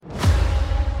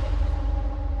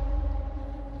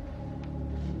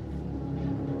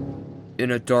In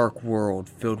a dark world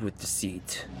filled with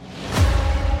deceit,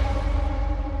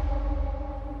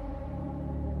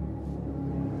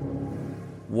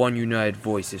 one united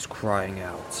voice is crying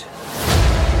out.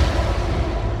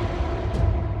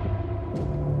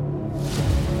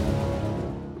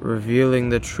 Revealing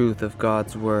the truth of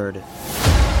God's Word.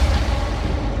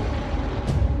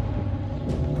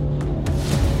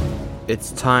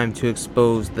 It's time to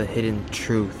expose the hidden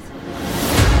truth.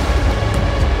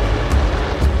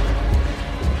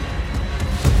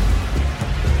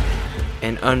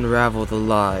 And unravel the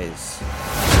lies.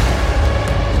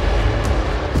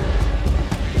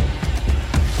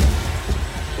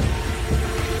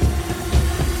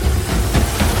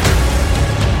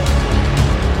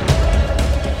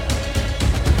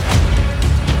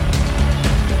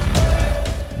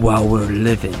 While we're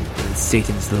living in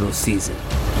Satan's little season.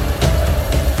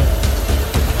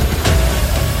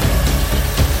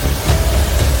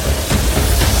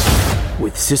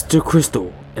 With Sister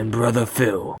Crystal and Brother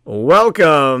Phil.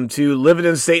 Welcome to Living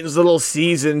in Satan's Little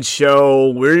Season show.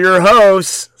 We're your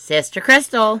hosts, Sister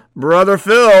Crystal, Brother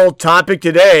Phil. Topic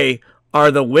today, are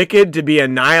the wicked to be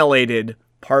annihilated?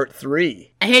 Part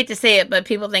 3. I hate to say it, but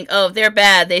people think, oh, if they're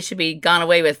bad, they should be gone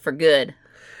away with for good.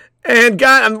 And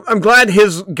God, I'm glad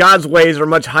God's ways are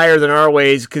much higher than our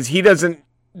ways, because he doesn't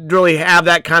really have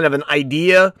that kind of an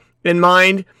idea in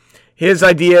mind. His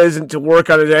idea isn't to work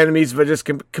on his enemies, but just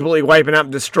completely wiping out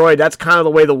and destroyed. That's kind of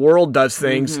the way the world does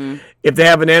things. Mm-hmm. If they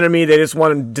have an enemy, they just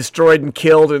want him destroyed and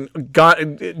killed and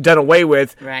done away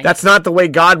with. Right. That's not the way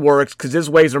God works, because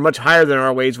his ways are much higher than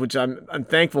our ways, which I'm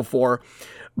thankful for.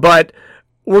 But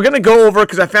we're going to go over,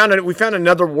 because we found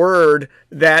another word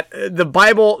that the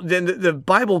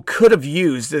Bible could have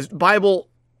used, the Bible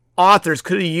authors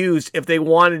could have used if they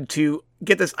wanted to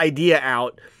get this idea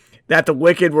out that the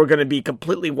wicked were going to be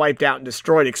completely wiped out and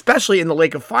destroyed, especially in the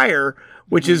lake of fire,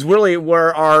 which is really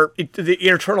where the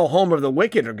eternal home of the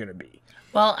wicked are going to be.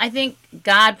 Well, I think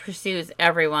God pursues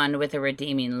everyone with a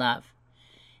redeeming love.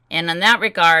 And in that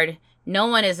regard, no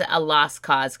one is a lost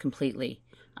cause completely,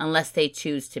 unless they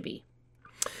choose to be.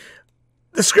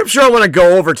 The scripture I want to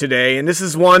go over today, and this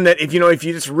is one that if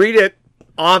you just read it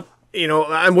off,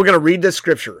 and we're going to read this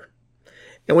scripture.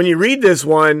 And when you read this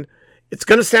one, it's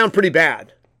going to sound pretty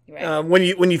bad. Right.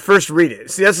 When you first read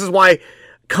it. See, this is why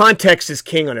context is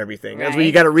king on everything. Right. That's why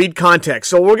you got to read context.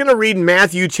 So we're going to read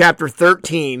Matthew chapter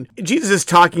 13. Jesus is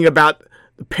talking about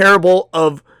the parable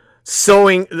of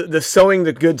sowing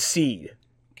the good seed.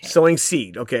 Okay. Sowing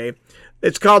seed, okay?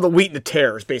 It's called the wheat and the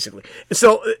tares, basically. And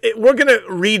so we're going to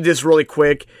read this really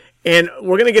quick, and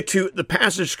we're going to get to the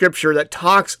passage of scripture that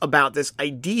talks about this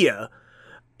idea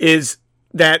is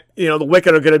that, the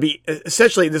wicked are going to be,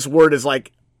 essentially this word is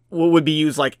like, what would be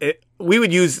used we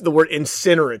would use the word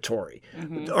incineratory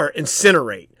or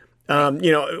incinerate.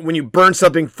 When you burn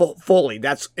something fully,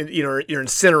 that's, you're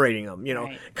incinerating them,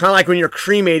 right. Kind of like when you're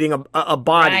cremating a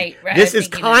body. Right. This is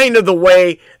kind of the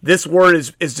way this word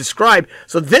is described.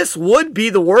 So this would be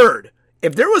the word.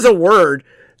 If there was a word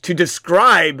to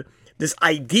describe this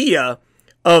idea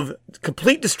of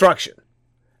complete destruction,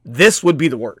 this would be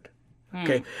the word.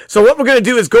 Okay. So what we're going to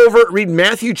do is go over, read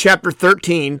Matthew chapter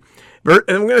 13, and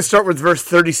I'm going to start with verse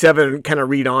 37 and kind of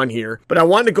read on here. But I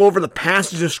wanted to go over the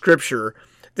passage of scripture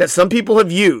that some people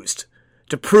have used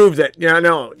to prove that,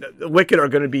 the wicked are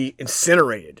going to be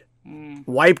incinerated,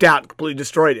 wiped out, completely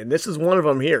destroyed. And this is one of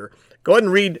them here. Go ahead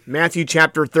and read Matthew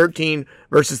chapter 13,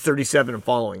 verses 37 and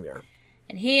following there.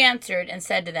 And he answered and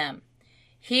said to them,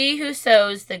 He who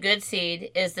sows the good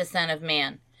seed is the Son of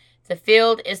Man. The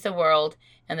field is the world,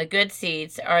 and the good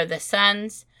seeds are the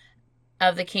sons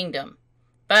of the kingdom.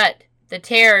 But the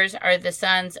tares are the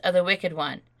sons of the wicked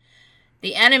one.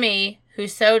 The enemy who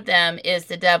sowed them is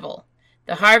the devil.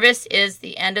 The harvest is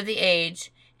the end of the age,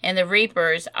 and the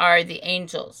reapers are the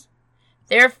angels.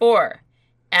 Therefore,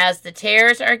 as the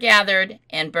tares are gathered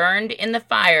and burned in the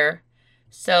fire,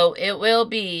 so it will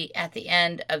be at the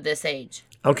end of this age.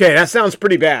 Okay, that sounds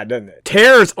pretty bad, doesn't it?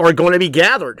 Tares are going to be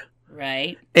gathered.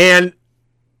 Right. And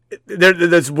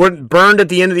there's word burned at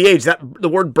the end of the age. The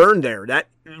word burned there, that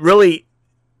really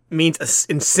means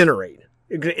incinerate.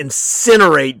 You're going to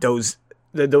incinerate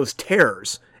those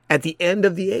tares at the end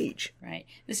of the age. Right.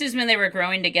 This is when they were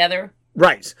growing together.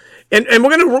 Right. And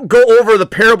we're going to go over the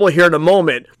parable here in a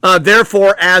moment.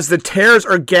 Therefore, as the tares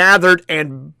are gathered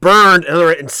and burned and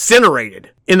are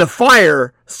incinerated in the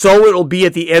fire, so it will be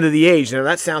at the end of the age. Now,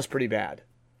 that sounds pretty bad.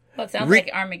 Well, it sounds like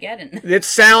Armageddon. It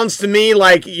sounds to me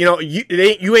like,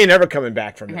 you ain't ever coming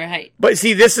back from it. Right. But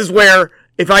see, this is where,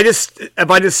 if I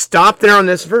just stop there on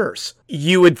this verse,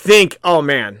 you would think, oh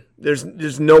man,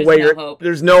 There's no way.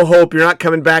 There's no hope. You're not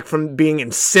coming back from being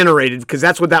incinerated, because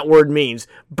that's what that word means.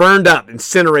 Burned up,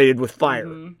 incinerated with fire.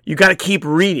 Mm-hmm. You got to keep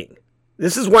reading.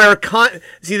 This is why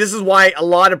this is why a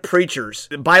lot of preachers,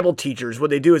 Bible teachers, what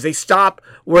they do is they stop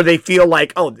where they feel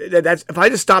like, oh, that's if I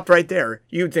just stopped right there,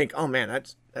 you'd think, oh man,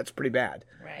 that's pretty bad.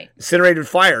 Right. Incinerated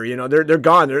fire, they're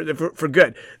gone. They're for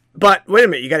good. But wait a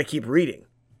minute, you got to keep reading.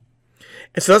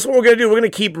 And so that's what we're going to do. We're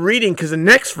going to keep reading, because the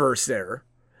next verse there,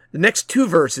 the next two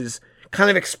verses kind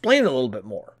of explain a little bit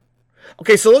more.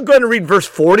 Okay, so let's go ahead and read verse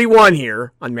 41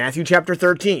 here on Matthew chapter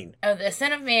 13. Oh, the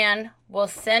Son of Man will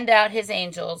send out his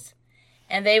angels,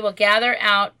 and they will gather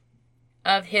out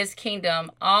of his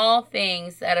kingdom all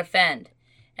things that offend,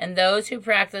 and those who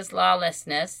practice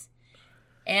lawlessness,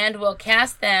 and will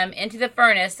cast them into the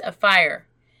furnace of fire.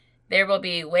 There will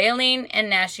be wailing and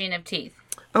gnashing of teeth.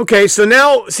 Okay, so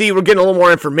now, see, we're getting a little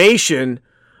more information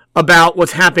about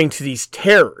what's happening to these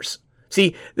terrors.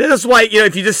 See, this is why,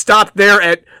 if you just stop there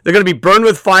at, they're going to be burned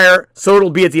with fire, so it'll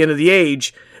be at the end of the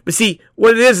age. But see,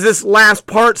 what it is, this last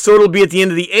part, so it'll be at the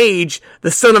end of the age,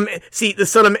 in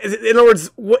other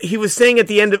words, what he was saying at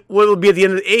the end of, what will be at the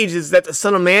end of the age is that the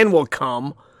Son of Man will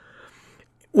come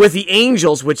with the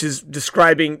angels, which is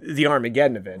describing the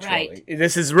Armageddon event. Right. Really.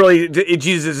 This is really,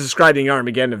 Jesus is describing the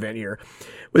Armageddon event here.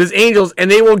 With his angels,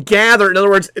 and they will gather. In other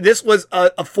words, this was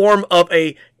a form of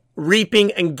a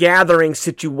reaping and gathering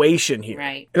situation here.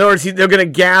 Right. In other words, they're going to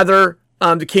gather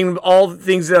the kingdom of all the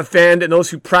things that offend and those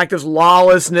who practice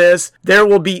lawlessness. There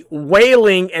will be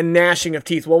wailing and gnashing of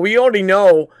teeth. Well, we already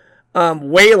know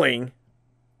wailing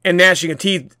and gnashing of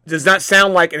teeth does not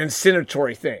sound like an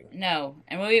incinerator thing. No.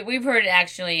 And we've heard it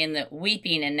actually in the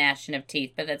weeping and gnashing of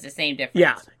teeth, but that's the same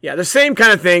difference. Yeah, the same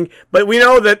kind of thing. But we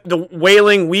know that the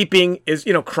wailing, weeping is,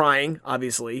 crying,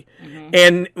 obviously. Mm-hmm.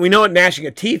 And we know what gnashing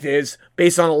of teeth is,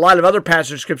 based on a lot of other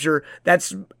passages of Scripture,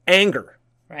 that's anger.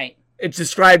 Right. It's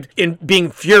described in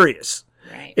being furious.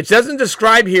 Right. It doesn't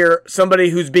describe here somebody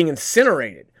who's being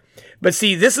incinerated. But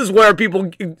see, this is where people,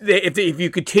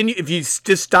 if you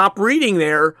just stop reading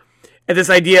there at this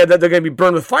idea that they're going to be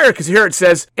burned with fire, because here it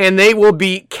says, and they will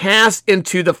be cast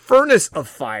into the furnace of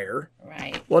fire.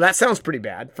 Right. Well, that sounds pretty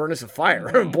bad. Furnace of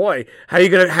fire. Mm-hmm. Boy, how are you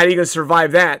gonna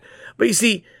survive that? But you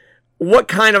see, what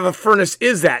kind of a furnace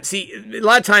is that? See, a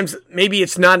lot of times maybe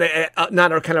it's not a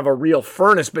kind of a real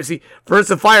furnace, but see, furnace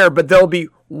of fire. But there'll be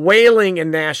wailing and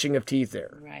gnashing of teeth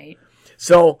there. Right.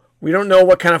 So we don't know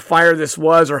what kind of fire this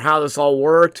was or how this all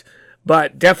worked,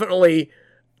 but definitely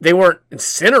they weren't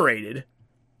incinerated.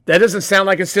 That doesn't sound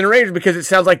like incinerated, because it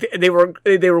sounds like they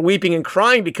were weeping and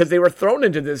crying because they were thrown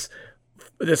into this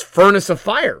furnace of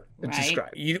fire.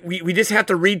 Right. We just have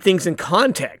to read things in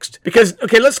context. Because,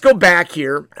 okay, let's go back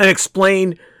here and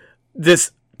explain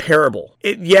this parable.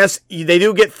 Yes, they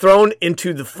do get thrown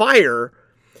into the fire,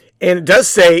 and it does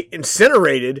say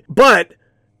incinerated, but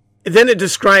then it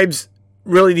describes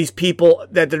really these people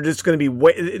that they're just going to be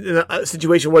in a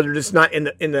situation where they're just not in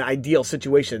the ideal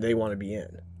situation they want to be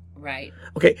in. Right.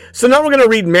 Okay, so now we're going to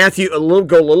read Matthew go a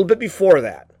little bit before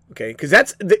that. Okay, because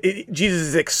Jesus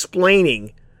is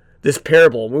explaining this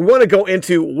parable. We want to go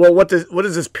into, well, what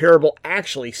does this parable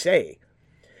actually say?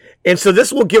 And so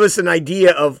this will give us an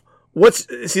idea of this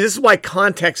is why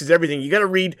context is everything. You got to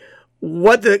read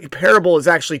what the parable is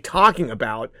actually talking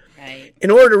about, right, in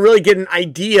order to really get an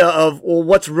idea of, well,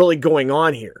 what's really going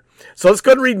on here. So let's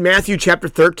go and read Matthew chapter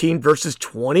 13, verses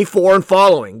 24 and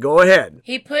following. Go ahead.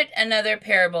 He put another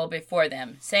parable before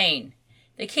them, saying,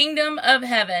 the kingdom of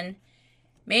heaven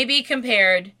may be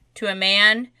compared to a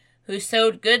man who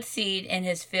sowed good seed in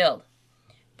his field.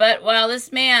 But while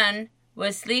this man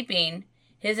was sleeping,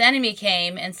 his enemy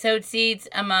came and sowed seeds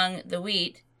among the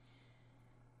wheat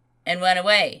and went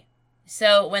away.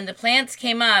 So when the plants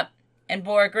came up and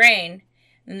bore grain,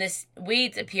 then the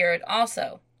weeds appeared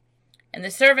also. And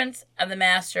the servants of the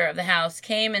master of the house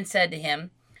came and said to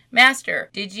him, Master,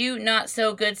 did you not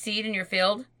sow good seed in your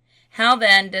field? How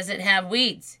then does it have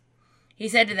weeds? He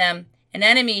said to them, An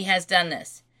enemy has done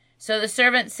this. So the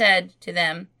servant said to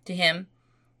him,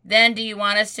 Then do you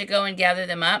want us to go and gather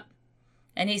them up?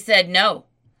 And he said, No,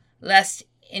 lest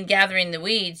in gathering the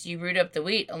weeds you root up the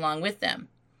wheat along with them.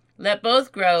 Let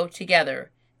both grow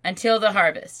together until the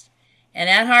harvest. And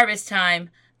at harvest time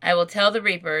I will tell the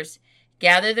reapers,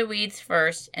 Gather the weeds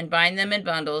first and bind them in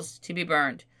bundles to be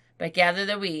burned, but gather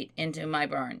the wheat into my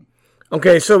barn.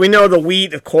 Okay, so we know the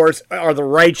wheat, of course, are the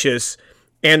righteous,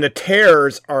 and the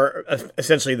tares are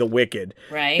essentially the wicked.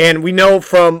 Right. And we know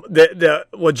from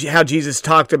how Jesus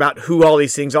talked about who all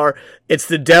these things are. It's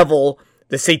the devil,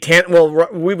 the satanic. Well,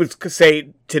 we would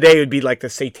say today would be like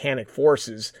the satanic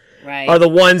forces. Right. Are the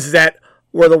ones that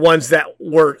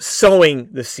were sowing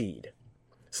the seed.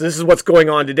 So this is what's going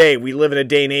on today. We live in a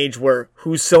day and age where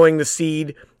who's sowing the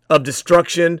seed of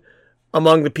destruction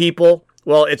among the people?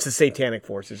 Well, it's the satanic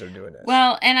forces that are doing this.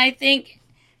 Well, and I think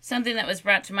something that was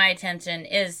brought to my attention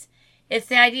is it's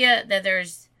the idea that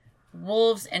there's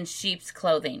wolves in sheep's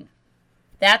clothing.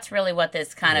 That's really what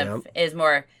this kind of is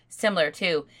more similar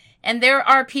to. And there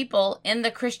are people in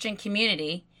the Christian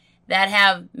community that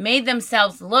have made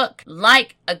themselves look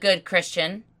like a good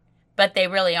Christian, but they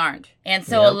really aren't. And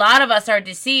so a lot of us are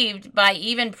deceived by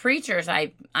even preachers,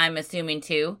 I'm assuming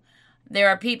too. There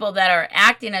are people that are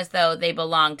acting as though they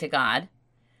belong to God,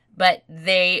 but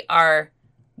they are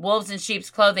wolves in sheep's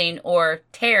clothing or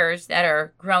tares that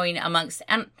are growing amongst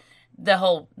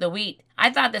the wheat. I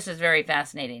thought this was very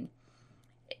fascinating.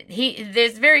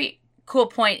 There's a very cool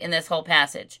point in this whole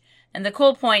passage. And the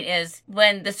cool point is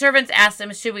when the servants asked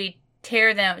him, should we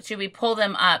tear them, should we pull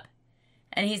them up?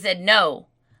 And he said, no,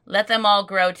 let them all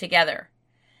grow together.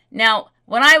 Now,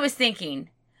 what I was thinking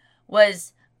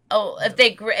was, if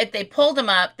they pulled them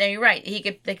up, then you're right.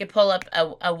 They could pull up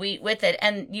a wheat with it,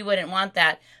 and you wouldn't want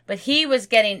that. But he was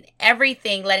getting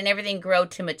letting everything grow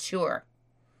to mature.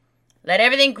 Let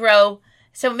everything grow.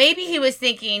 So maybe he was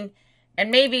thinking,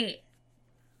 and maybe,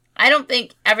 I don't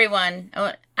think everyone,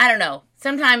 I don't know.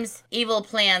 Sometimes evil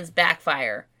plans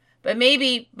backfire. But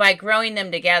maybe by growing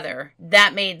them together,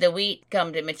 that made the wheat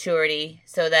come to maturity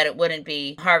so that it wouldn't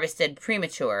be harvested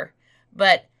premature.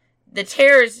 But the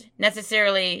tares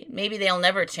necessarily, maybe they'll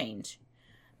never change.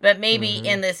 But maybe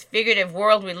in this figurative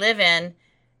world we live in,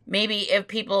 maybe if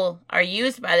people are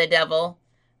used by the devil,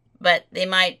 but they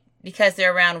might, because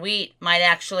they're around wheat, might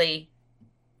actually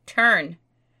turn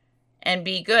and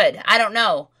be good. I don't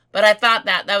know. But I thought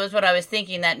that was what I was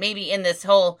thinking, that maybe in this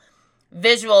whole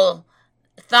visual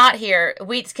thought here,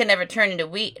 tares can never turn into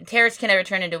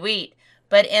wheat.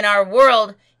 But in our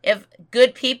world, if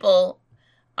good people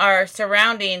are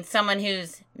surrounding someone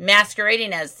who's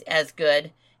masquerading as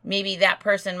good, maybe that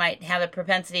person might have a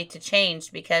propensity to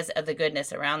change because of the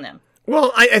goodness around them.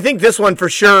 Well, I think this one for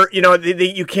sure,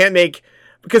 you can't make,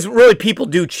 because really people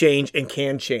do change and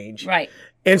can change. Right.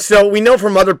 And so we know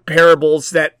from other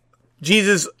parables that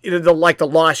Jesus, like the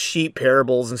lost sheep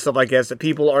parables and stuff like that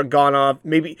people are gone off.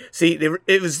 Maybe,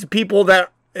 it was the people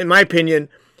that, in my opinion,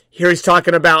 here he's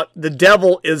talking about the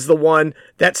devil is the one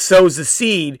that sows the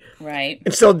seed. Right.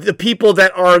 And so the people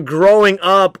that are growing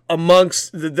up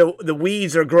amongst the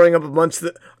weeds are growing up amongst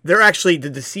they're actually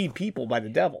the deceived people by the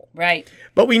devil. Right.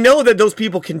 But we know that those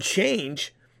people can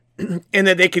change and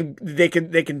that they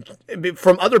can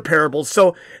from other parables.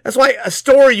 So that's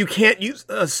why you can't use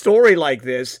a story like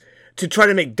this to try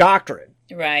to make doctrine.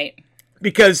 Right.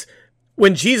 Because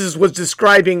when Jesus was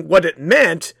describing what it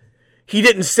meant, he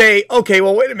didn't say, okay,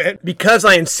 well, wait a minute, because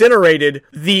I incinerated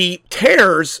the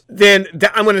tares, then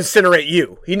I'm going to incinerate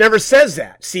you. He never says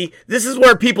that. See, this is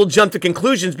where people jump to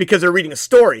conclusions because they're reading a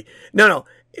story. No.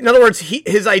 In other words,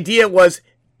 his idea was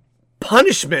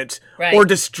punishment or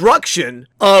destruction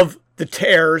of the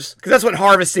tares, because that's what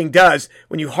harvesting does.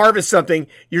 When you harvest something,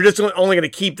 you're just only going to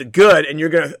keep the good, and you're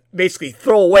going to basically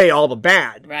throw away all the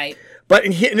bad. Right. But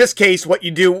in this case, what you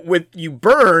do you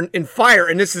burn in fire,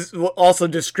 and this is also a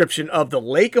description of the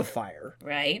lake of fire.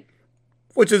 Right.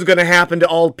 Which is going to happen to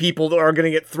all people that are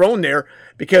going to get thrown there,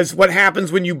 because what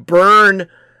happens when you burn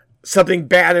something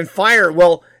bad in fire?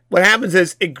 Well, what happens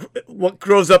is what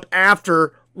grows up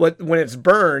after when it's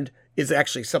burned is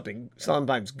actually something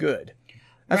sometimes good.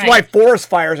 That's why forest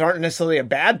fires aren't necessarily a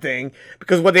bad thing,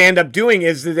 because what they end up doing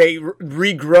is that they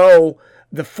regrow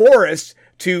the forest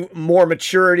to more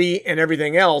maturity and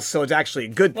everything else, so it's actually a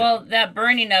good thing. Well, that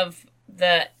burning of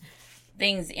the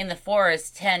things in the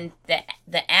forest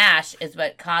the ash is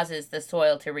what causes the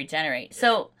soil to regenerate.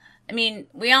 So, I mean,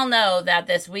 we all know that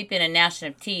this weeping and gnashing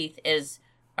of teeth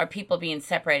are people being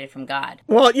separated from God.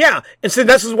 Well, yeah. And so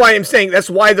this is why I'm saying that's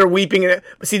why they're weeping.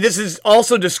 But see, this is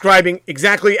also describing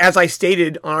exactly as I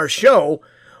stated on our show,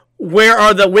 where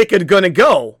are the wicked going to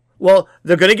go? Well,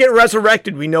 they're going to get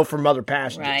resurrected, we know from other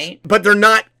passages. Right. But they're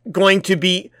not going to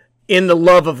be in the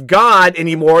love of God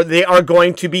anymore. They are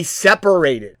going to be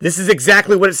separated. This is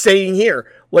exactly what it's saying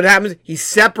here. What happens? He's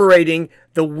separating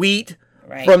the wheat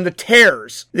from the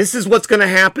tares. This is what's going to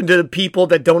happen to the people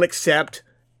that don't accept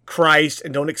Christ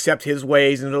and don't accept his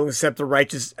ways and don't accept the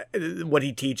righteous, what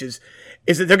he teaches,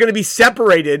 is that they're going to be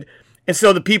separated. And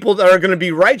so the people that are going to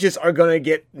be righteous are going to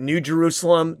get New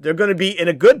Jerusalem. They're going to be in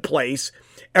a good place.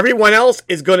 Everyone else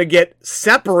is going to get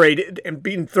separated and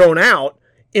being thrown out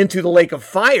into the lake of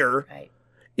fire. Right.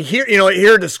 Here,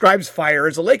 here it describes fire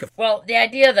as a lake of. Well, the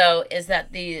idea, though, is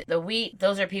that the wheat,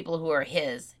 those are people who are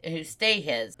his, who stay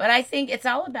his. But I think it's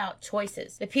all about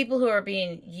choices. The people who are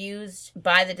being used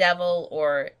by the devil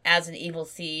or as an evil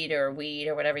seed or weed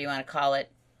or whatever you want to call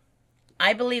it,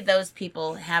 I believe those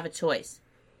people have a choice.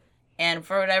 And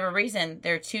for whatever reason,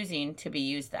 they're choosing to be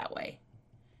used that way.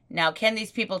 Now, can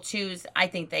these people choose? I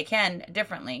think they can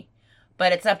differently,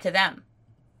 but it's up to them.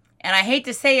 And I hate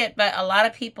to say it, but a lot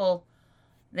of people,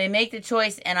 they make the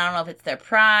choice, and I don't know if it's their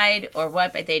pride or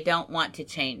what, but they don't want to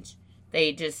change.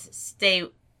 They just stay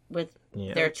with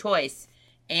their choice.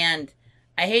 And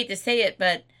I hate to say it,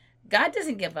 but God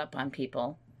doesn't give up on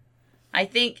people. I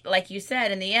think, like you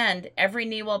said, in the end, every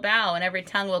knee will bow and every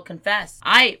tongue will confess.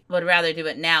 I would rather do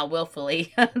it now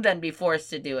willfully than be forced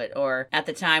to do it, or at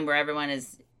the time where everyone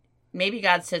is. Maybe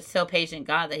God's so patient,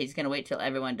 God, that he's going to wait till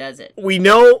everyone does it. We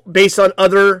know, based on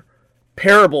other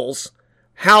parables,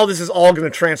 how this is all going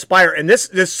to transpire, and this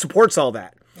supports all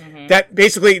that. Mm-hmm. That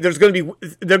basically they're going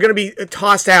to be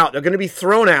tossed out. They're going to be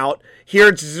thrown out. Here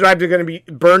it's described they're going to be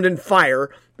burned in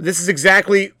fire. This is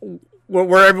exactly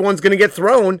where everyone's going to get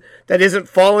thrown that isn't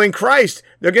following Christ.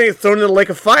 They're going to get thrown into the lake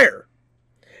of fire.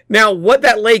 Now, what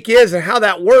that lake is and how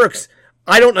that works,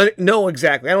 I don't know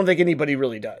exactly. I don't think anybody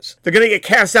really does. They're going to get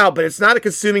cast out, but it's not a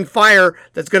consuming fire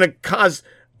that's going to cause,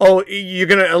 you're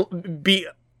going to be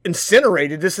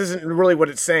incinerated. This isn't really what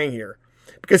it's saying here.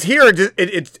 Because here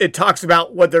it talks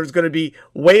about what there's going to be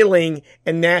wailing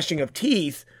and gnashing of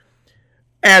teeth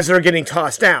as they're getting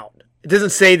tossed out. It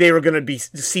doesn't say they were going to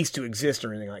cease to exist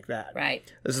or anything like that.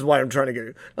 Right. This is why I'm trying to get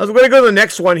it. I was going to go to the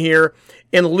next one here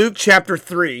in Luke chapter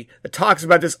 3 that talks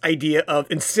about this idea of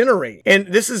incinerating. And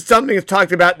this is something that's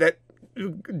talked about that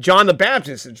John the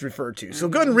Baptist is referred to. So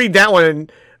go ahead and read that one in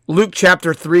Luke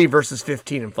chapter 3, verses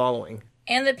 15 and following.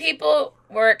 And the people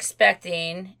were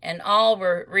expecting, and all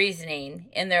were reasoning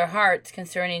in their hearts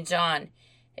concerning John,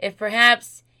 if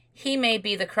perhaps he may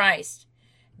be the Christ.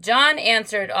 John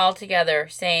answered all together,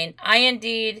 saying, I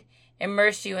indeed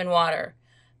immerse you in water,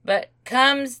 but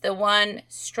comes the one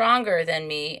stronger than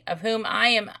me, of whom I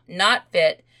am not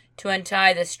fit to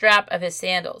untie the strap of his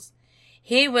sandals.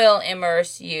 He will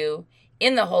immerse you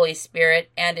in the Holy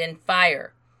Spirit and in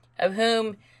fire, of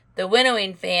whom the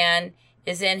winnowing fan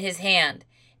is in his hand,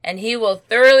 and he will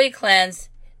thoroughly cleanse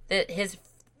his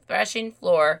threshing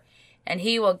floor, and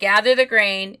he will gather the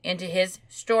grain into his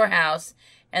storehouse,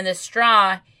 and the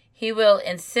straw he will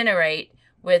incinerate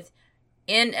with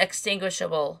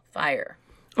inextinguishable fire.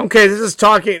 Okay,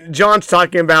 John's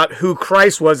talking about who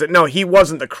Christ was. No, he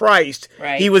wasn't the Christ.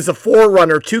 Right. He was the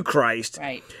forerunner to Christ.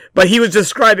 Right. But he was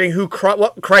describing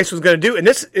what Christ was going to do. And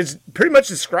this is pretty much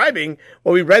describing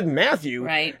what we read in Matthew.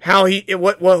 Right. How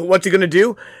what's he going to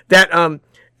do? That,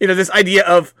 this idea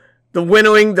of the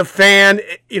winnowing, the fan,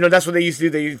 that's what they used to do.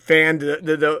 They fanned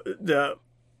the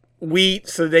wheat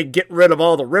so they get rid of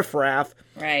all the riffraff.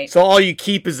 Right. So all you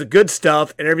keep is the good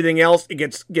stuff, and everything else it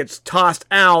gets tossed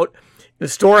out. The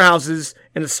storehouses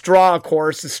and the straw, of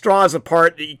course. The straw is a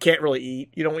part that you can't really eat.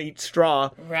 You don't eat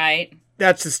straw. Right.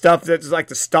 That's the stuff that's like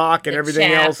the stalk and everything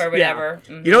chaff else. Or whatever.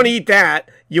 Yeah. Mm-hmm. You don't eat that.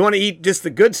 You want to eat just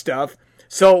the good stuff.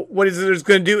 So what it's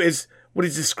going to do is, what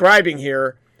he's describing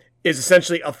here is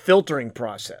essentially a filtering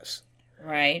process.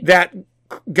 Right. That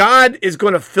God is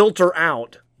going to filter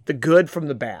out the good from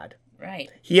the bad.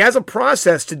 Right. He has a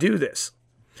process to do this.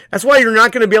 That's why you're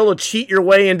not going to be able to cheat your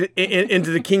way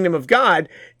into the kingdom of God.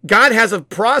 God has a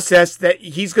process that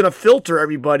he's going to filter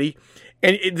everybody,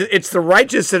 and it's the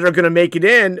righteous that are going to make it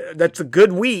in. That's the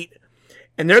good wheat,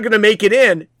 and they're going to make it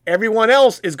in. Everyone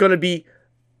else is going to be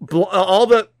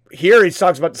here he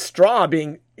talks about the straw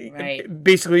being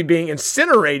basically being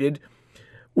incinerated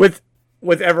with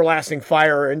everlasting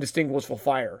fire or indistinguishable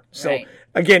fire. So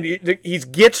again, he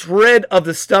gets rid of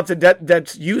the stuff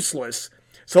that's useless.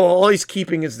 So all he's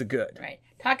keeping is the good. Right.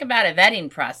 Talk about a vetting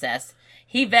process.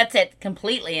 He vets it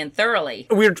completely and thoroughly.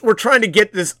 We're trying to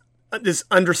get this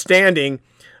understanding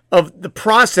of the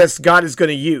process God is going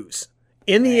to use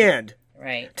in the end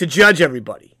to judge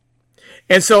everybody.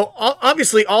 And so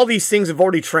obviously all these things have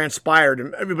already transpired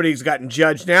and everybody's gotten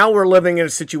judged. Now we're living in a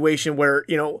situation where,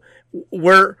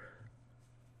 we're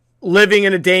living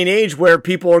in a day and age where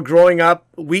people are growing up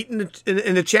wheat in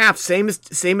the chaff, same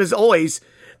as always.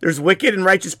 There's wicked and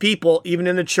righteous people, even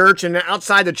in the church and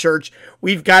outside the church.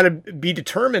 We've got to be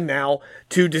determined now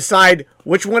to decide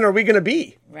which one are we going to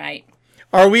be. Right.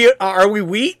 Are we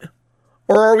wheat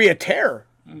or are we a tare?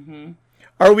 Mm-hmm.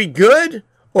 Are we good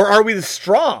or are we the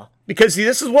straw? Because see,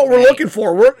 this is what we're looking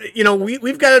for.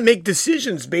 We've got to make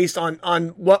decisions based on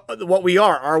what we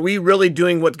are. Are we really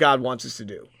doing what God wants us to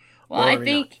do? Well, I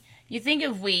think You think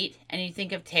of wheat and you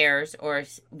think of tares or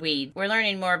weed. We're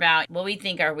learning more about what we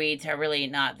think are weeds are really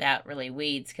not that really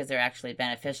weeds because they're actually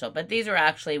beneficial. But these are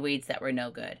actually weeds that were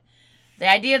no good. The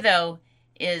idea, though,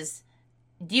 is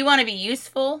do you want to be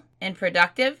useful and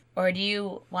productive, or do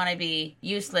you want to be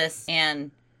useless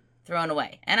and thrown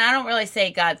away? And I don't really say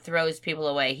God throws people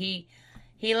away. He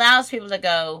allows people to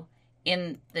go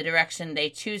in the direction they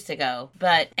choose to go.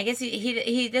 But I guess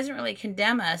he doesn't really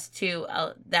condemn us to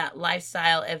that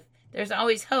lifestyle if there's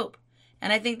always hope.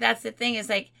 And I think that's the thing is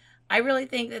like, I really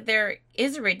think that there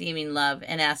is a redeeming love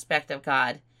and aspect of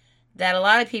God that a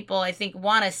lot of people, I think,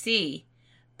 want to see,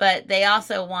 but they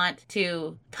also want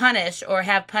to punish or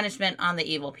have punishment on the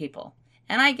evil people.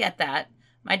 And I get that.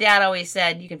 My dad always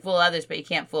said, you can fool others, but you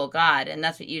can't fool God. And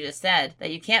that's what you just said,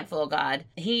 that you can't fool God.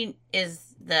 He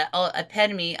is the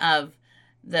epitome of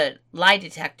the lie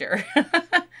detector.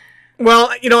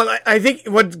 Well, I think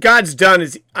what God's done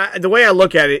is, the way I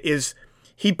look at it is,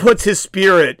 he puts his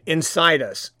spirit inside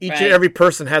us. Each and every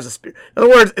person has a spirit. In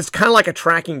other words, it's kind of like a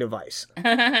tracking device.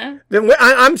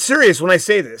 I'm serious when I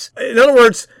say this. In other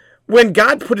words, when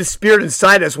God put his spirit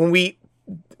inside us, when we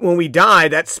die,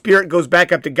 that spirit goes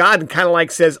back up to God and kind of like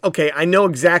says, okay, I know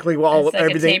exactly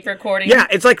everything. A tape recording. Yeah,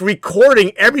 it's like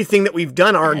recording everything that we've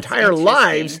done our entire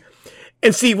lives.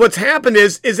 And see, what's happened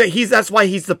is that that's why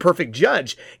he's the perfect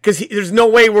judge, because there's no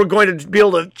way we're going to be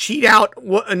able to cheat out.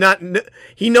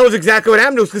 He knows exactly what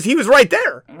happened to us because he was right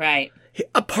there. Right.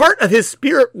 A part of his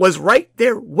spirit was right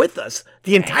there with us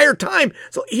the entire time.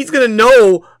 So he's going to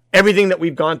know everything that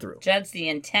we've gone through. Judge the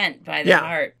intent by the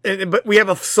heart. But we have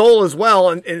a soul as well,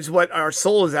 and it's what our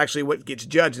soul is actually what gets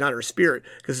judged, not our spirit,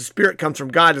 because the spirit comes from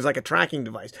God as like a tracking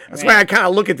device. That's why I kind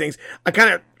of look at things. I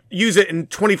kind of use it in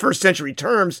 21st century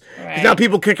terms, because now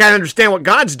people can kind of understand what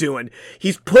God's doing.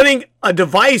 He's putting a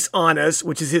device on us,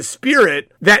 which is his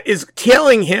spirit, that is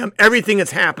telling him everything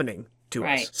that's happening to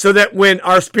us. So that when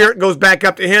our spirit goes back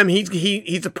up to him,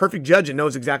 he's a perfect judge and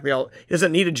knows exactly all. He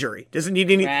doesn't need a jury. Doesn't need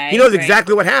any. He knows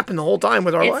exactly what happened the whole time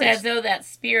with our lives. It's as though that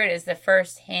spirit is the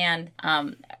first-hand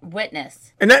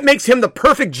witness. And that makes him the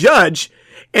perfect judge,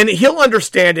 and he'll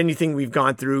understand anything we've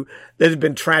gone through that has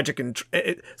been tragic. And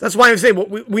that's why I'm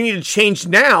saying we need to change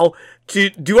now to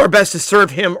do our best to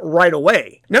serve him right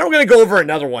away. Now we're going to go over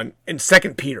another one in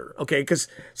 2 Peter, okay? Because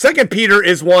 2 Peter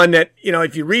is one that,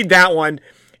 if you read that one,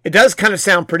 it does kind of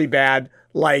sound pretty bad.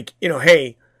 Like,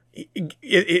 hey,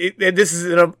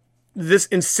 this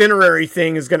incendiary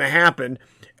thing is going to happen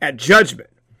at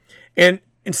judgment. And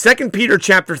in 2 Peter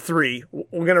chapter 3,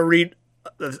 we're going to read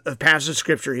a passage of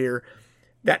scripture here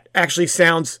that actually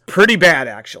sounds pretty bad,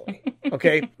 actually.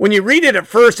 Okay? When you read it at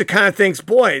first, it kind of thinks,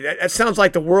 boy, that sounds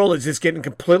like the world is just getting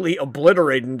completely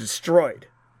obliterated and destroyed.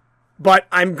 But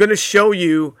I'm going to show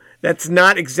you that's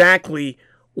not exactly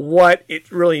what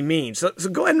it really means. So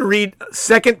go ahead and read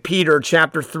 2 Peter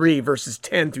chapter 3, verses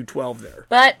 10 through 12 there.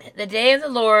 But the day of the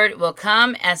Lord will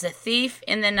come as a thief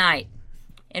in the night,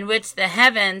 in which the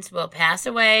heavens will pass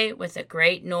away with a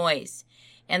great noise,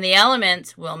 and the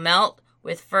elements will melt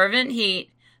with fervent heat.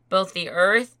 Both the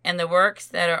earth and the works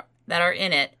that are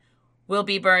in it will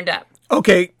be burned up.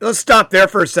 Okay, let's stop there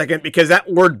for a second, because that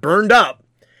word burned up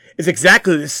is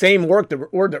exactly the same word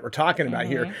that we're talking about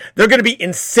here. They're going to be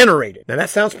incinerated. Now, that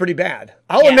sounds pretty bad.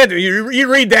 I'll admit, you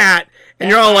read that, and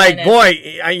you're all like, boy,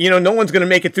 no one's going to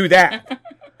make it through that.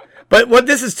 But what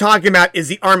this is talking about is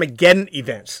the Armageddon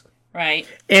events. Right.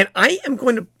 And I am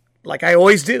going to, like I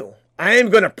always do, I am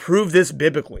going to prove this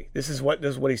biblically. This is what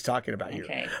he's talking about here.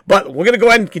 Okay. But we're going to go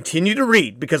ahead and continue to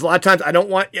read, because a lot of times I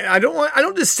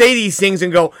don't just say these things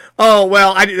and go, oh,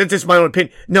 well, that's just my own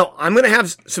opinion. No, I'm going to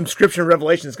have some scripture and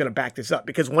revelation that's going to back this up,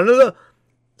 because one of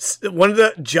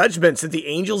the judgments that the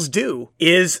angels do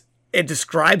is it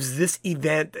describes this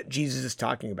event that Jesus is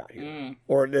talking about here,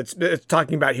 or it's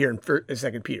talking about here in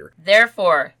 2 Peter.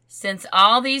 Therefore, since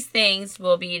all these things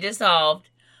will be dissolved,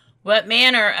 what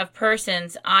manner of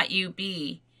persons ought you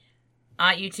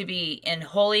to be in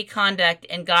holy conduct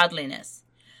and godliness,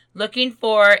 looking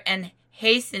for and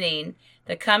hastening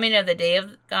the coming of the day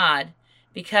of God,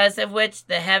 because of which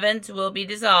the heavens will be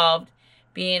dissolved,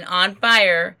 being on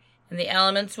fire, and the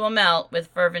elements will melt with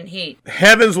fervent heat.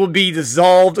 Heavens will be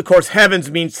dissolved. Of course, heavens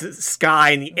means the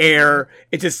sky and the air.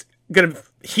 It's just going to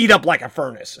heat up like a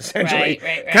furnace, essentially.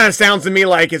 Right. Kind of sounds to me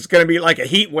like it's going to be like a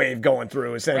heat wave going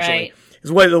through, essentially. Right. Is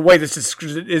the way this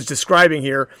is describing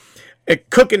here,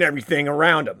 cooking everything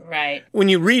around them. Right. When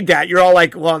you read that, you're all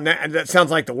like, well, that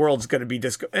sounds like the world's going to be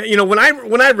when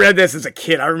I read this as a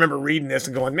kid, I remember reading this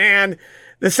and going, man,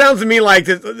 This sounds to me like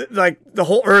the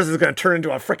whole earth is going to turn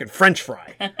into a freaking French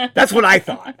fry. That's what I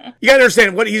thought. You got to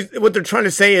understand what they're trying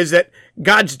to say is that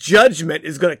God's judgment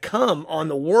is going to come on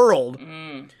the world.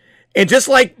 And just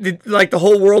like the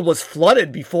whole world was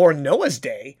flooded before Noah's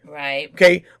day. Right.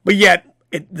 Okay. But yet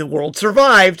the world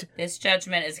survived. This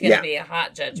judgment is going to be a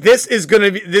hot judgment. This is going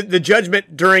to be the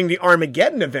judgment during the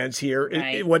Armageddon events here.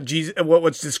 Right.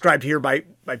 What's described here by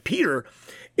Peter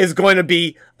is going to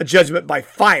be a judgment by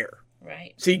fire.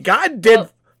 Right. See, God did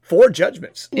 4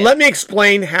 judgments. Yeah. Let me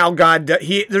explain how God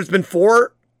there's been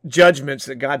 4 judgments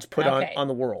that God's put on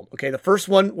the world. Okay. The first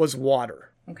one was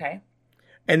water. Okay.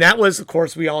 And that was, of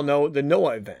course, we all know the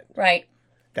Noah event. Right.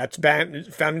 That's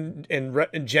found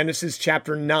in Genesis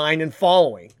chapter 9 and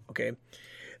following. Okay.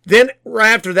 Then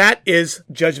right after that is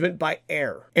judgment by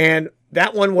air. And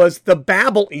that one was the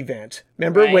Babel event.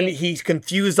 Remember when he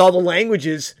confused all the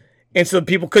languages and so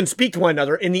people couldn't speak to one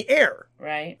another in the air.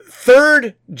 Right.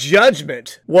 Third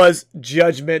judgment was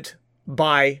judgment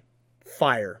by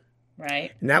fire.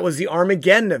 Right. And that was the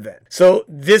Armageddon event. So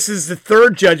this is the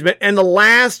third judgment and the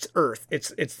last earth.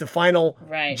 It's the final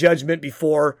judgment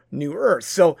before new earth.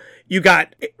 So you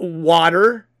got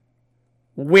water,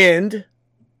 wind,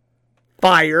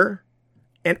 fire,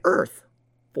 and earth.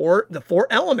 The 4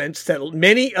 elements that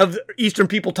many of the Eastern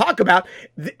people talk about,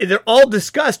 they're all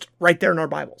discussed right there in our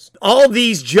Bibles. All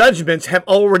these judgments have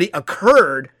already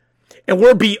occurred, and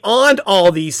we're beyond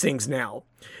all these things now.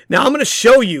 Now, I'm going to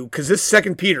show you, because this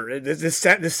 2 Peter,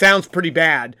 this sounds pretty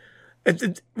bad.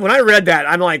 When I read that,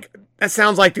 I'm like, that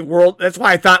sounds like the world. That's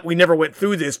why I thought we never went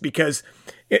through this, because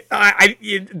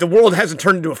the world hasn't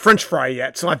turned into a French fry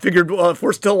yet. So I figured, well, if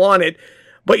we're still on it.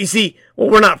 But you see, what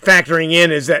we're not factoring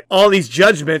in is that all these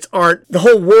judgments the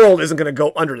whole world isn't going to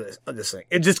go under this thing.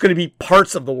 It's just going to be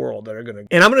parts of the world that are going to.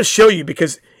 And I'm going to show you,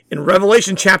 because in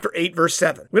Revelation chapter 8, verse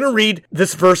 7, we're going to read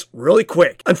this verse really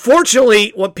quick.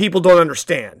 Unfortunately, what people don't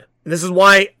understand, and this is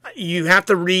why you have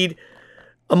to read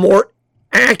a more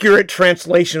accurate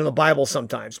translation of the Bible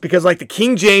sometimes, because like the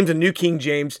King James and New King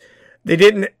James, they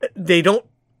don't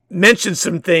mention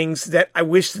some things that I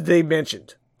wish that they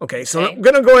mentioned. Okay, so I'm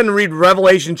going to go ahead and read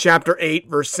Revelation chapter 8,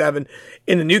 verse 7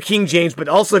 in the New King James, but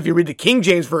also if you read the King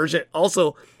James Version, it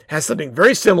also has something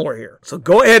very similar here. So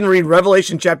go ahead and read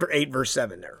Revelation chapter 8, verse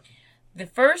 7 there. The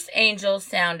first angel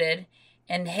sounded,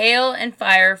 and hail and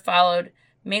fire followed,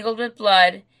 mingled with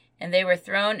blood, and they were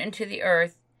thrown into the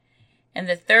earth. And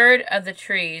the third of the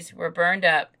trees were burned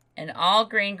up, and all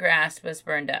green grass was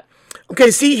burned up.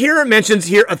 Okay, see here it mentions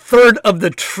here a third of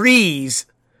the trees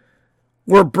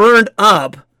were burned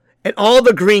up, and all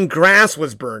the green grass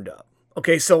was burned up.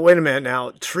 Okay, so wait a minute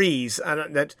now. Trees,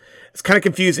 it's kind of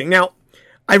confusing. Now,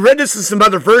 I read this in some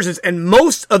other versions, and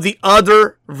most of the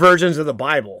other versions of the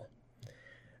Bible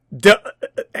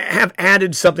have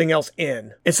added something else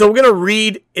in. And so we're going to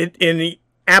read it in the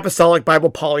Apostolic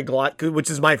Bible Polyglot, which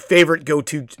is my favorite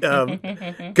go-to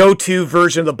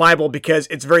version of the Bible, because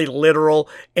it's very literal,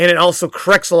 and it also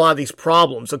corrects a lot of these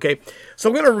problems. Okay, so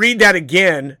I'm going to read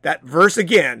that verse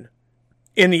again,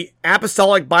 in the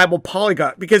Apostolic Bible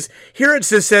Polyglot, because here it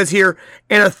says here,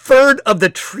 and a third of the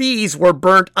trees were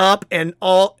burnt up, and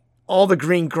all the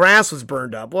green grass was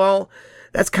burned up. Well,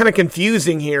 that's kind of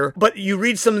confusing here, but you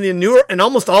read some of the newer, and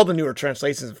almost all the newer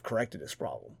translations have corrected this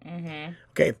problem. Mm-hmm.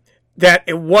 Okay, that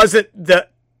it wasn't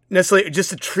necessarily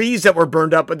just the trees that were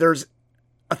burned up, but there's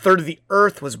a third of the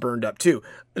earth was burned up too.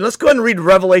 And let's go ahead and read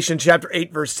Revelation chapter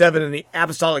 8, verse 7 in the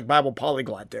Apostolic Bible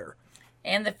Polyglot there.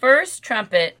 And the first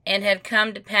trumpet, and had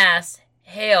come to pass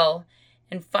hail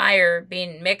and fire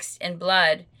being mixed in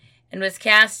blood, and was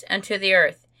cast unto the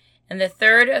earth. And the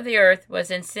third of the earth was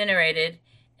incinerated,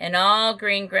 and all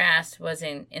green grass was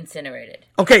incinerated.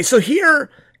 Okay, so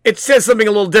here it says something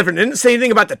a little different. It didn't say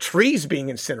anything about the trees being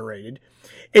incinerated.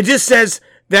 It just says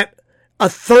that a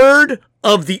third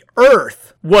of the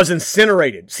earth was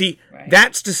incinerated. See,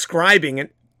 that's describing, and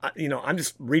I'm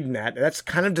just reading that. That's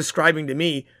kind of describing to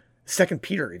me 2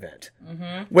 Peter event,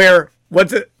 where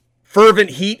what's a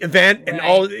fervent heat event and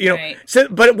all, so,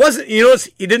 but it wasn't,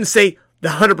 it didn't say the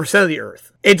 100% of the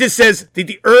earth. It just says that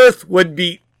the earth would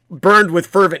be burned with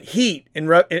fervent heat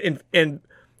in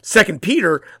 2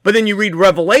 Peter, but then you read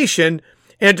Revelation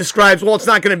and it describes, well, it's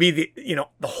not going to be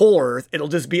the whole earth. It'll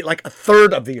just be like a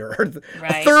third of the earth.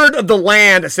 Right. A third of the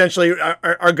land essentially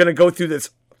are going to go through this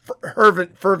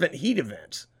fervent heat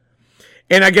event.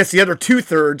 And I guess the other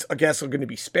 2/3, I guess, are going to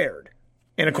be spared.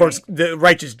 And of course, the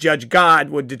righteous judge God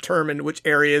would determine which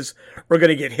areas were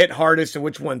going to get hit hardest and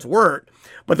which ones weren't.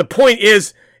 But the point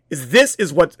is this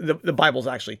is what the Bible's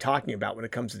actually talking about when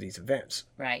it comes to these events.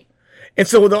 Right. And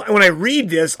so when I read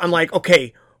this, I'm like,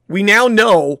 okay, we now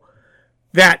know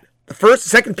that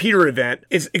Second Peter event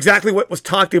is exactly what was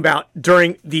talked about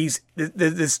during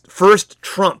this first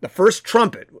trump, the first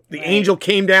trumpet. The angel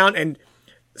came down and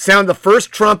sounded the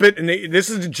first trumpet, and this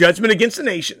is the judgment against the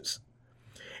nations.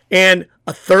 And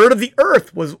a third of the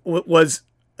earth was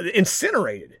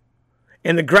incinerated,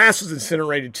 and the grass was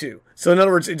incinerated too. So in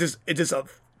other words, it just a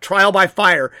trial by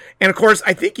fire. And of course,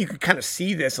 I think you could kind of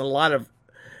see this in a lot of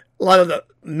the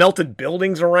melted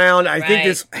buildings around. I think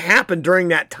this happened during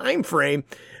that time frame.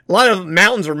 A lot of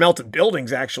mountains are melted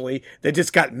buildings, actually, that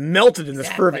just got melted in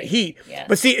this fervent heat. Yeah.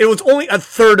 But see, it was only a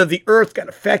third of the earth got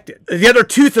affected. The other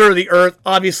 2/3 of the earth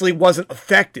obviously wasn't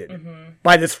affected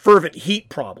by this fervent heat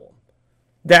problem.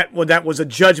 That was a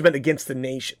judgment against the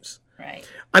nations. Right.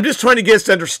 I'm just trying to get us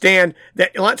to understand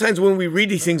that a lot of times when we read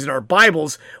these things in our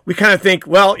Bibles, we kind of think,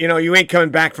 well, you ain't coming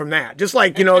back from that. Just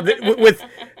like, with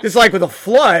a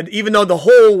flood, even though the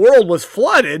whole world was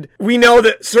flooded, we know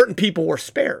that certain people were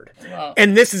spared. Wow.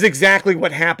 And this is exactly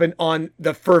what happened on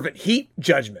the fervent heat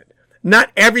judgment.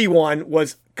 Not everyone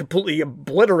was completely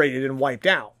obliterated and wiped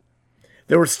out.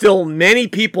 There were still many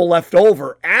people left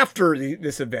over after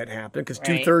this event happened, because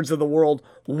 2/3 of the world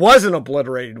wasn't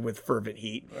obliterated with fervent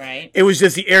heat. Right. It was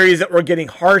just the areas that were getting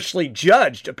harshly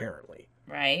judged, apparently.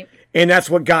 Right. And that's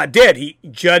what God did. He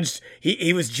judged.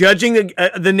 He was judging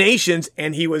the nations,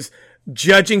 and he was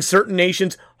judging certain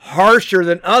nations harsher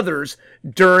than others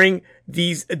during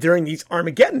these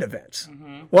Armageddon events.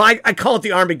 Well, I call it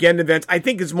the Armageddon events. I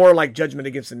think it's more like judgment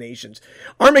against the nations.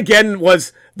 Armageddon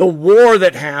was the war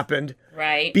that happened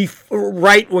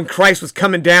right when Christ was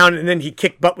coming down, and then he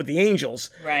kicked butt with the angels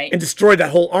and destroyed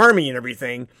that whole army and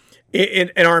everything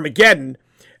in Armageddon.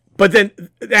 But then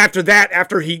after that,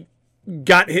 after he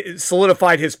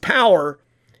solidified his power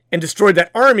and destroyed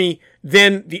that army,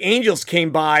 then the angels came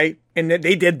by and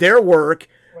they did their work,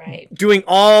 doing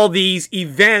all these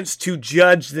events to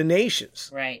judge the nations.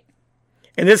 Right.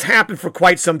 And this happened for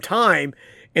quite some time.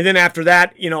 And then after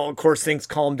that, of course, things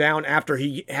calmed down after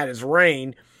he had his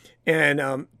reign,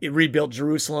 and he rebuilt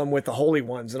Jerusalem with the holy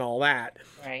ones and all that.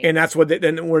 Right. And that's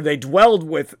where they dwelled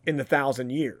with in the 1,000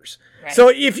 years. Right. So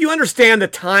if you understand the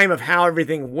time of how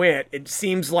everything went, it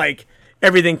seems like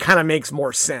everything kind of makes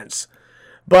more sense.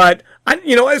 But I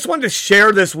just wanted to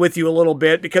share this with you a little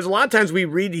bit, because a lot of times we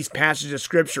read these passages of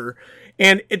scripture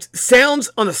and it sounds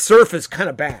on the surface kind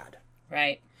of bad.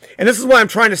 Right. And this is what I'm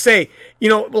trying to say. A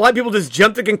lot of people just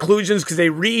jump to conclusions because they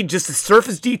read just the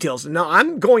surface details. Now,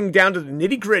 I'm going down to the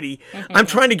nitty gritty. I'm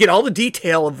trying to get all the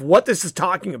detail of what this is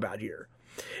talking about here.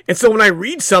 And so when I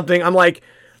read something, I'm like,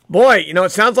 boy,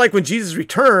 it sounds like when Jesus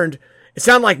returned, it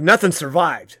sounded like nothing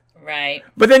survived. Right.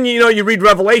 But then, you read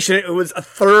Revelation, it was a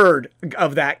third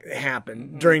of that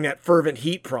happened during that fervent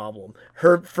heat problem,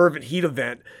 fervent heat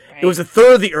event. It was a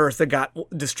third of the earth that got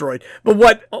destroyed. But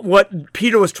what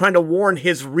Peter was trying to warn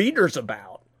his readers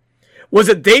about was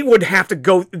that they would have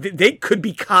to they could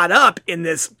be caught up in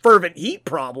this fervent heat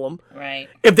problem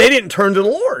if they didn't turn to the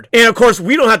Lord. And of course,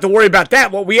 we don't have to worry about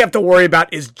that. What we have to worry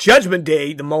about is Judgment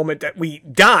Day, the moment that we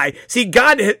die. See,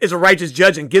 God is a righteous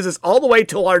judge and gives us all the way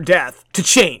till our death to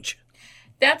change.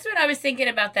 That's what I was thinking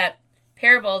about, that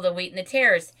parable of the wheat and the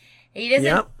tares. He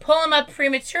doesn't pull them up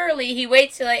prematurely. He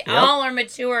waits till they all are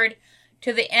matured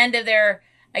to the end of their,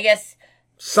 I guess,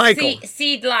 cycle,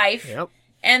 seed life. Yep.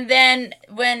 And then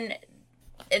when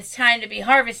it's time to be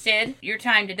harvested, your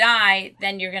time to die,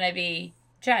 then you're going to be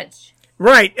judged.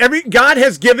 Right. God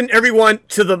has given everyone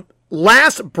to the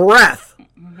last breath,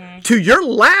 to your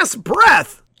last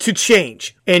breath, to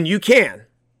change. And you can.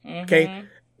 Okay.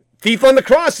 Thief on the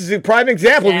cross is a prime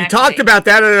example. Exactly. We talked about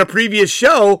that in a previous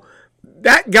show.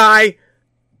 That guy,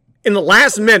 in the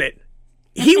last minute,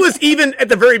 he was even at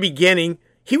the very beginning,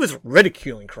 he was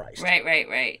ridiculing Christ.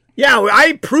 Right. Yeah,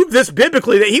 I proved this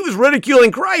biblically, that he was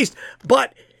ridiculing Christ,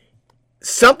 but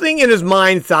something in his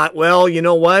mind thought, well, you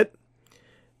know what?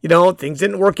 Things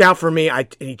didn't work out for me,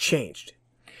 and he changed.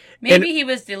 Maybe he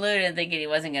was deluded and thinking he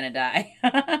wasn't going to die.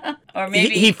 Or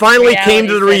maybe he finally came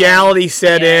to the reality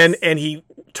set in, and he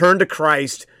turned to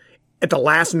Christ at the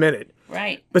last minute.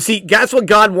 Right. But see, that's what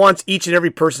God wants each and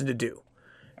every person to do.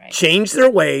 Right. Change their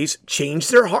ways, change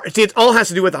their heart. See, it all has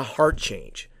to do with a heart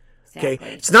change. Exactly.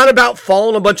 Okay? It's not about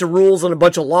following a bunch of rules and a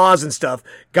bunch of laws and stuff.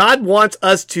 God wants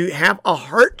us to have a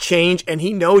heart change, and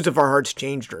he knows if our heart's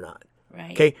changed or not.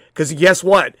 Right. Okay? Because guess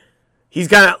what? He's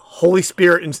got a Holy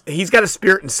Spirit, and he's got a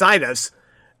spirit inside us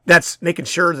that's making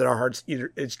sure that our heart's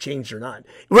either it's changed or not.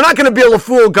 We're not going to be able to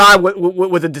fool God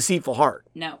with a deceitful heart.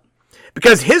 No.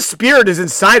 Because his spirit is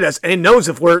inside us, and he knows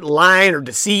if we're lying or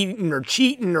deceiving or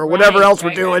cheating or whatever else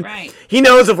we're doing. Right. He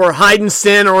knows if we're hiding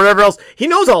sin or whatever else. He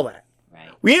knows all that. Right.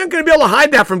 We ain't going to be able to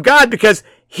hide that from God, because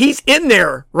he's in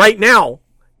there right now,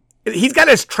 He's got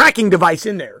his tracking device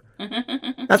in there.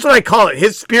 That's what I call it.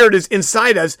 His spirit is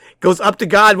inside us, goes up to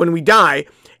God when we die,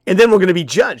 and then we're going to be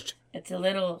judged. It's a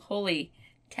little holy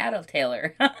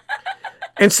tattletailer.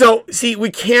 And so, see, we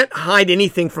can't hide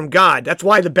anything from God. That's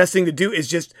why the best thing to do is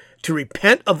just to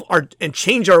repent and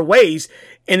change our ways,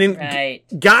 and then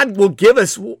God will give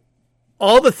us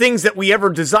all the things that we ever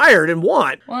desired and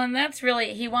want. Well, and that's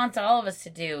really, he wants all of us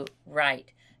to do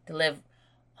right, to live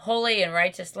holy and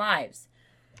righteous lives.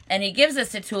 And he gives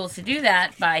us the tools to do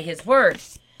that by his word.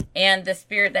 And the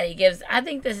spirit that he gives, I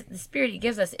think the spirit he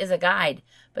gives us is a guide.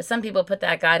 But some people put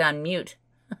that guide on mute,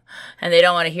 and they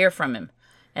don't want to hear from him.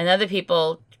 And other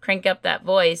people crank up that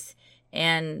voice,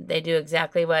 and they do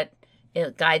exactly what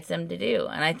it guides them to do.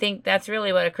 And I think that's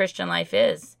really what a Christian life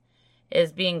is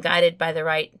being guided by the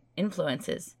right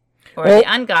influences. Or the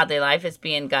ungodly life is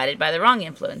being guided by the wrong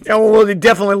influences. Yeah, well, they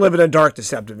definitely live in a dark,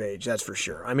 deceptive age, that's for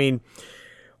sure. I mean,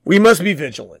 we must be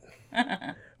vigilant.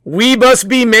 We must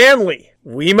be manly.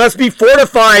 We must be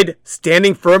fortified,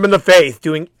 standing firm in the faith,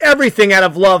 doing everything out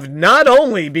of love, not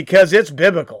only because it's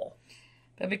biblical,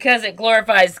 but because it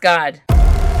glorifies God.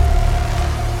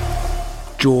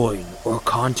 Join or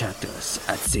contact us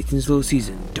at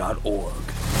satanslowseason.org.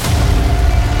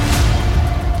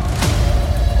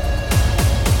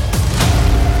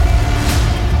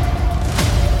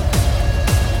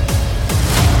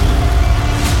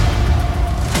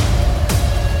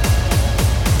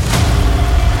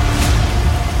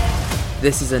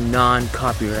 This is a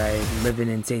non-copyright Living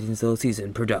in Satan's Little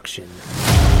Season production.